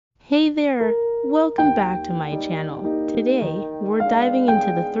Hey there! Welcome back to my channel. Today, we're diving into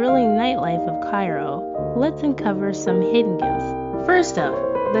the thrilling nightlife of Cairo. Let's uncover some hidden gems. First up,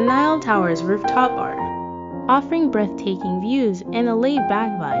 the Nile Tower's rooftop bar. Offering breathtaking views and a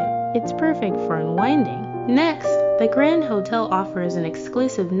laid-back vibe, it's perfect for unwinding. Next, the Grand Hotel offers an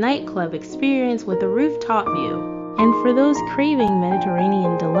exclusive nightclub experience with a rooftop view. And for those craving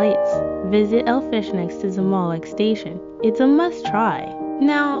Mediterranean delights, visit El Fish next to Zamalek Station. It's a must-try.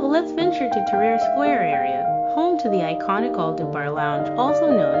 Now, let's venture to Tahrir Square area, home to the iconic Al Dubar Lounge, also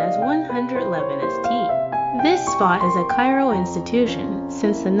known as 111 ST. This spot is a Cairo institution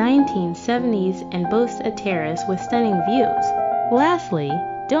since the 1970s and boasts a terrace with stunning views. Lastly,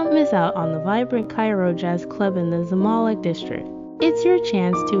 don't miss out on the vibrant Cairo Jazz Club in the Zamalek district. It's your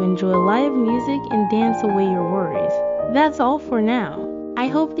chance to enjoy live music and dance away your worries. That's all for now. I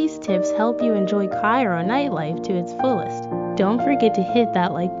hope these tips help you enjoy Cairo nightlife to its fullest. Don't forget to hit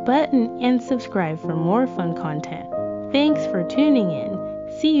that like button and subscribe for more fun content. Thanks for tuning in.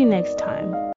 See you next time.